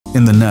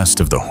In the nest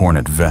of the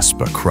hornet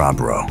Vespa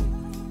crabro,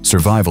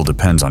 survival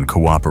depends on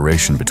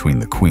cooperation between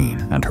the queen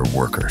and her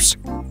workers.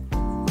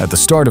 At the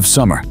start of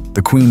summer,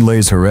 the queen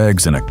lays her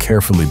eggs in a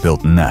carefully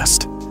built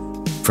nest.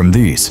 From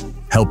these,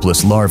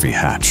 helpless larvae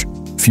hatch,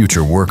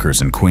 future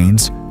workers and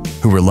queens,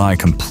 who rely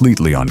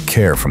completely on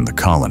care from the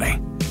colony.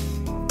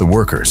 The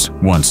workers,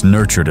 once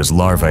nurtured as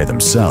larvae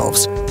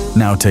themselves,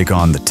 now take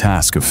on the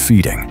task of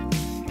feeding.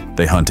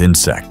 They hunt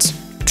insects,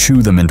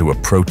 chew them into a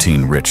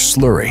protein-rich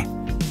slurry,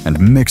 and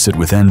mix it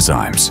with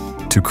enzymes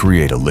to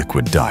create a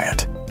liquid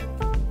diet.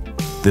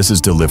 This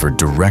is delivered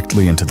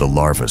directly into the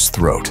larva's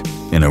throat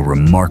in a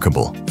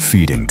remarkable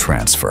feeding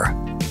transfer.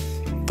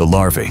 The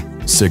larvae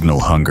signal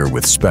hunger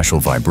with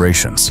special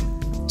vibrations,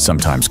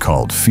 sometimes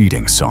called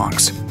feeding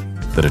songs,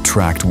 that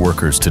attract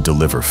workers to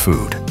deliver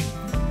food.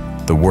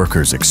 The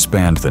workers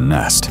expand the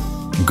nest,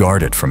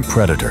 guard it from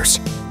predators,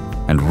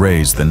 and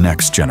raise the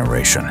next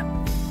generation.